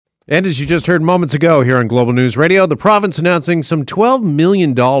And as you just heard moments ago here on Global News Radio, the province announcing some $12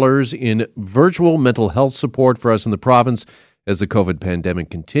 million in virtual mental health support for us in the province as the COVID pandemic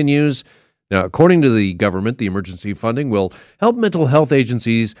continues. Now, according to the government, the emergency funding will help mental health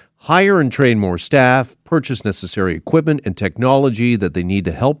agencies hire and train more staff, purchase necessary equipment and technology that they need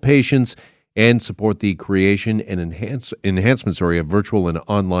to help patients, and support the creation and enhancements of virtual and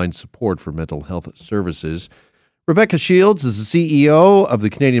online support for mental health services. Rebecca Shields is the CEO of the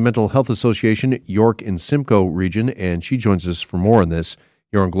Canadian Mental Health Association, York and Simcoe region, and she joins us for more on this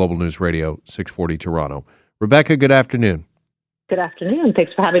here on Global News Radio, 640 Toronto. Rebecca, good afternoon. Good afternoon.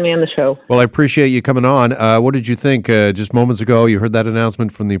 Thanks for having me on the show. Well, I appreciate you coming on. What did you think just moments ago? You heard that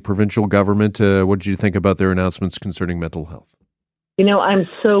announcement from the provincial government. What did you think about their announcements concerning mental health? You know, I'm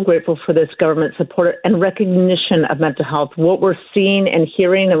so grateful for this government support and recognition of mental health. What we're seeing and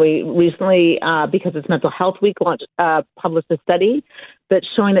hearing, and we recently, because it's Mental Health Week, published a study that's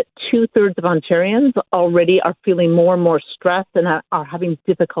showing that 2/3 of Ontarians already are feeling more and more stressed and are having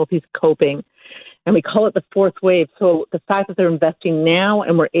difficulties coping. And we call it the fourth wave. So the fact that they're investing now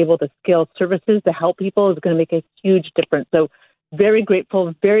and we're able to scale services to help people is going to make a huge difference. So very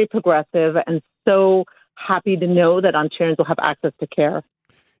grateful, very progressive, and so happy to know that Ontarians will have access to care.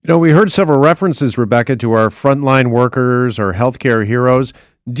 You know, we heard several references, Rebecca, to our frontline workers, our healthcare heroes.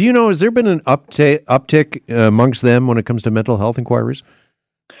 Do you know, has there been an uptick amongst them when it comes to mental health inquiries?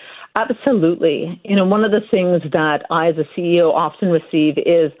 Absolutely. You know, one of the things that I, as a CEO, often receive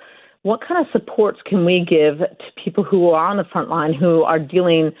is, what kind of supports can we give to people who are on the front line, who are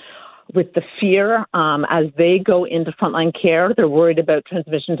dealing with the fear as they go into frontline care? They're worried about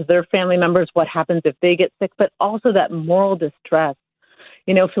transmission to their family members, what happens if they get sick, but also that moral distress,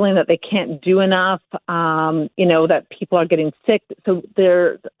 you know, feeling that they can't do enough, you know, that people are getting sick. So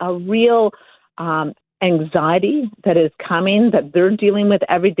there's a real anxiety that is coming that they're dealing with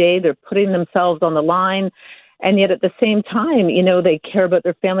every day. They're putting themselves on the line. And yet at the same time, you know, they care about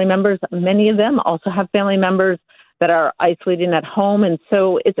their family members. Many of them also have family members that are isolating at home. And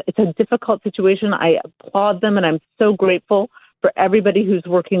so it's a difficult situation. I applaud them, and I'm so grateful for everybody who's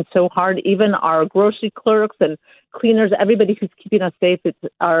working so hard, even our grocery clerks and cleaners, everybody who's keeping us safe. It's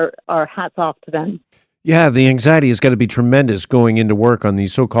our hats off to them. Yeah, the anxiety has got to be tremendous going into work on the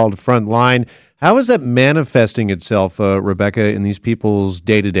so-called front line. How is that manifesting itself, Rebecca, in these people's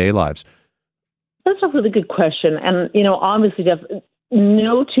day-to-day lives? That's a really good question. And, you know, obviously, Jeff,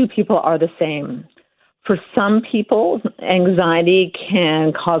 no two people are the same. For some people, anxiety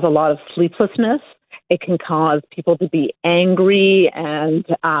can cause a lot of sleeplessness. It can cause people to be angry, and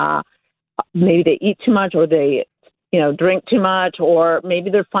maybe they eat too much, or they, you know, drink too much, or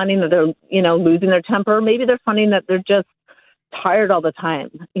maybe they're finding that they're, you know, losing their temper. Maybe they're finding that they're just tired all the time.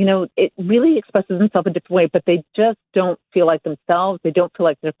 You know, it really expresses itself a different way, but they just don't feel like themselves. They don't feel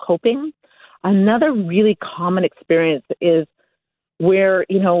like they're coping. Another really common experience is where,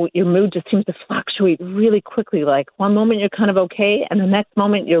 you know, your mood just seems to fluctuate really quickly. Like one moment you're kind of okay, and the next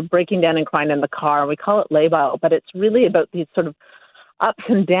moment you're breaking down and crying in the car. We call it labile, but it's really about these sort of ups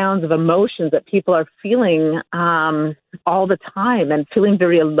and downs of emotions that people are feeling all the time, and feeling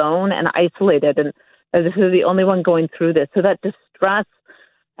very alone and isolated, and as if they're the only one going through this. So that distress,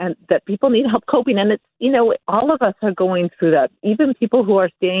 and that people need help coping. And it's, you know, all of us are going through that. Even people who are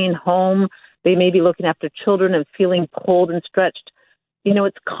staying home, they may be looking after children and feeling pulled and stretched. You know,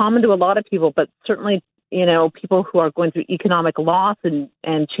 it's common to a lot of people, but certainly, you know, people who are going through economic loss and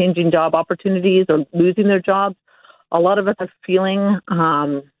changing job opportunities or losing their jobs, a lot of us are feeling,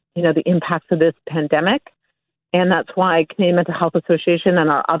 you know, the impacts of this pandemic. And that's why Canadian Mental Health Association and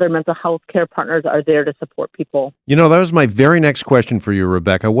our other mental health care partners are there to support people. You know, that was my very next question for you,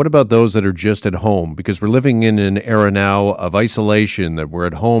 Rebecca. What about those that are just at home? Because we're living in an era now of isolation, that we're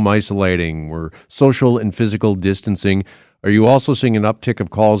at home isolating, we're social and physical distancing. Are you also seeing an uptick of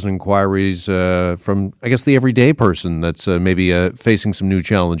calls and inquiries from, I guess, the everyday person that's maybe facing some new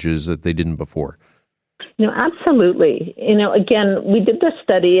challenges that they didn't before? You know, absolutely. You know, again, we did this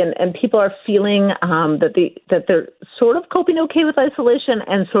study, and people are feeling that they're sort of coping okay with isolation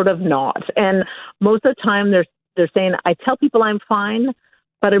and sort of not. And most of the time, they're saying, "I tell people I'm fine,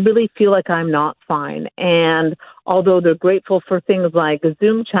 but I really feel like I'm not fine." And although they're grateful for things like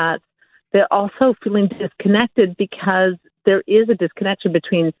Zoom chats, they're also feeling disconnected, because there is a disconnection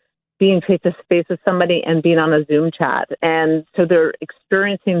between being face to face with somebody and being on a Zoom chat. And so they're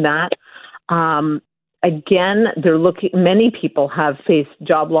experiencing that. Again, many people have faced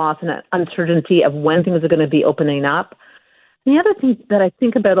job loss and uncertainty of when things are going to be opening up. And the other thing that I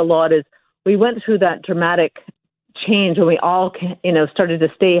think about a lot is we went through that dramatic change when we all, started to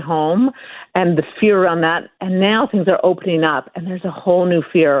stay home and the fear around that. And now things are opening up and there's a whole new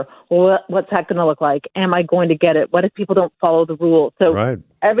fear. Well, what's that going to look like? Am I going to get it? What if people don't follow the rules? So Right.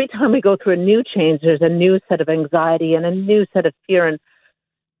 every time we go through a new change, there's a new set of anxiety and a new set of fear. And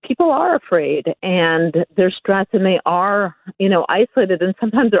people are afraid and they're stressed and they are, isolated. And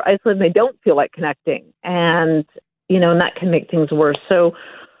sometimes they're isolated and they don't feel like connecting. And, and that can make things worse. So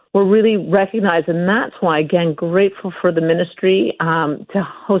we're really recognizing, and that's why, again, grateful for the ministry to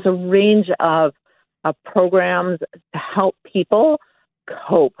host a range of programs to help people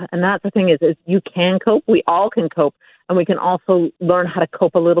cope. And that's the thing is you can cope. We all can cope. And we can also learn how to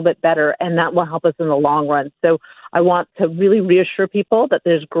cope a little bit better. And that will help us in the long run. So I want to really reassure people that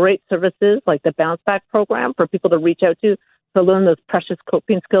there's great services like the Bounce Back program for people to reach out to learn those precious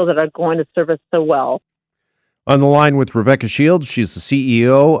coping skills that are going to serve us so well. On the line with Rebecca Shields, she's the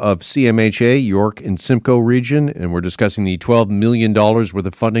CEO of CMHA, York and Simcoe region, and we're discussing the $12 million worth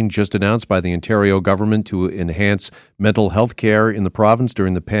of funding just announced by the Ontario government to enhance mental health care in the province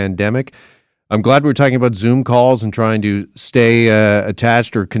during the pandemic. I'm glad we're talking about Zoom calls and trying to stay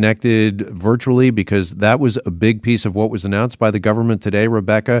attached or connected virtually, because that was a big piece of what was announced by the government today,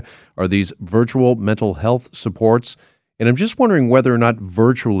 Rebecca, are these virtual mental health supports. And I'm just wondering whether or not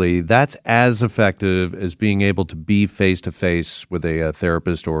virtually that's as effective as being able to be face-to-face with a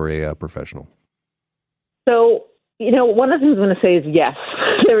therapist or a professional. So, one of the things I'm going to say is yes,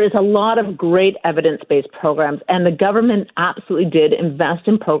 there is a lot of great evidence-based programs, and the government absolutely did invest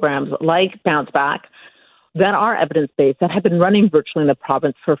in programs like Bounce Back that are evidence-based, that have been running virtually in the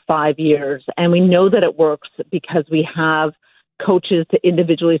province for 5 years. And we know that it works because we have coaches to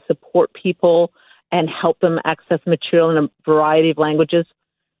individually support people and help them access material in a variety of languages.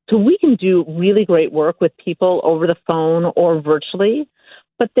 So we can do really great work with people over the phone or virtually,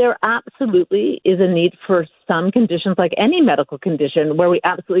 but there absolutely is a need for some conditions, like any medical condition, where we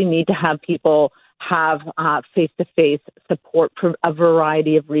absolutely need to have people have face-to-face support for a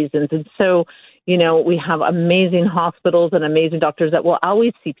variety of reasons. And so, we have amazing hospitals and amazing doctors that will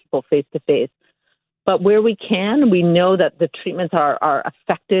always see people face-to-face. But where we can, we know that the treatments are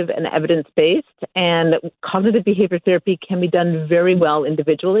effective and evidence-based, and cognitive behavior therapy can be done very well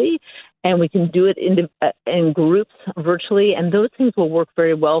individually, and we can do it in groups virtually, and those things will work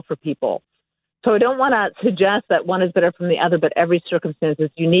very well for people. So I don't want to suggest that one is better from the other, but every circumstance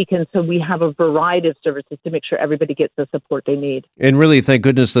is unique, and so we have a variety of services to make sure everybody gets the support they need. And really, thank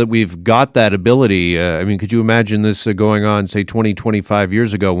goodness that we've got that ability. Could you imagine this going on, say, 20, 25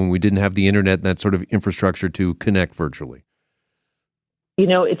 years ago when we didn't have the internet and that sort of infrastructure to connect virtually?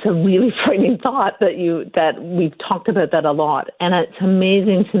 It's a really frightening thought that we've talked about that a lot. And it's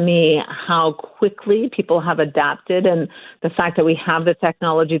amazing to me how quickly people have adapted, and the fact that we have the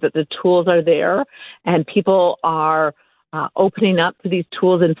technology, that the tools are there, and people are opening up to these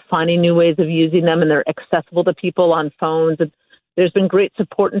tools and finding new ways of using them, and they're accessible to people on phones. And there's been great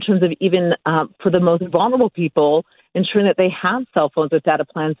support in terms of even for the most vulnerable people, ensuring that they have cell phones with data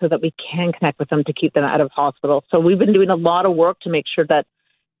plans so that we can connect with them to keep them out of hospital. So we've been doing a lot of work to make sure that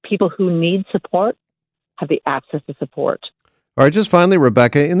people who need support have the access to support. All right, just finally,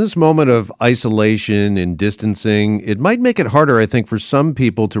 Rebecca, in this moment of isolation and distancing, it might make it harder, I think, for some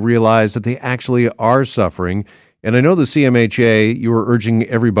people to realize that they actually are suffering. And I know the CMHA, you are urging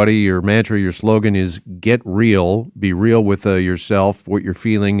everybody, your mantra, your slogan is get real, be real with yourself, what you're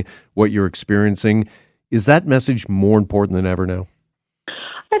feeling, what you're experiencing. Is that message more important than ever now?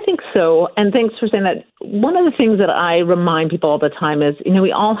 I think so. And thanks for saying that. One of the things that I remind people all the time is,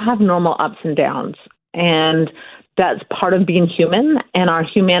 we all have normal ups and downs, and that's part of being human and our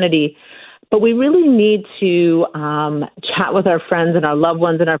humanity. But we really need to chat with our friends and our loved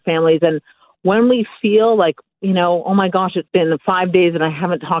ones and our families. And when we feel like, oh my gosh, it's been 5 days and I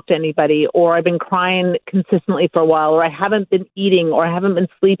haven't talked to anybody, or I've been crying consistently for a while, or I haven't been eating, or I haven't been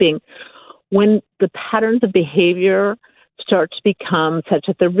sleeping, when the patterns of behavior start to become such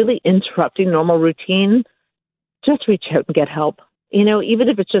that they're really interrupting normal routine, just reach out and get help. Even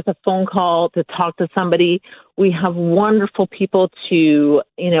if it's just a phone call to talk to somebody, we have wonderful people to,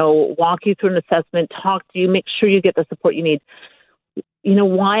 walk you through an assessment, talk to you, make sure you get the support you need.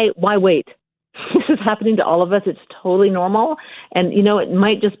 Why wait? This is happening to all of us. It's totally normal. And, it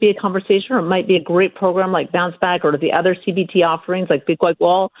might just be a conversation, or it might be a great program like Bounce Back, or the other CBT offerings like Big White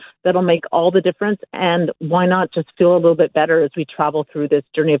Wall that'll make all the difference. And why not just feel a little bit better as we travel through this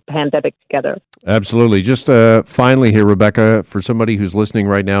journey of pandemic together? Absolutely. Just finally here, Rebecca, for somebody who's listening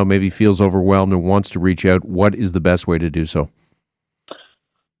right now, maybe feels overwhelmed and wants to reach out, what is the best way to do so?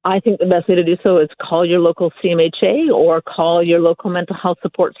 I think the best way to do so is call your local CMHA or call your local mental health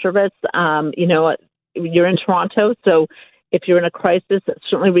support service. you're in Toronto, so if you're in a crisis,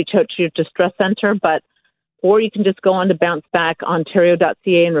 certainly reach out to your distress center, or you can just go on to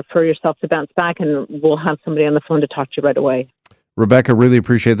bouncebackontario.ca and refer yourself to Bounce Back, and we'll have somebody on the phone to talk to you right away. Rebecca, really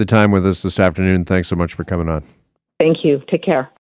appreciate the time with us this afternoon. Thanks so much for coming on. Thank you. Take care.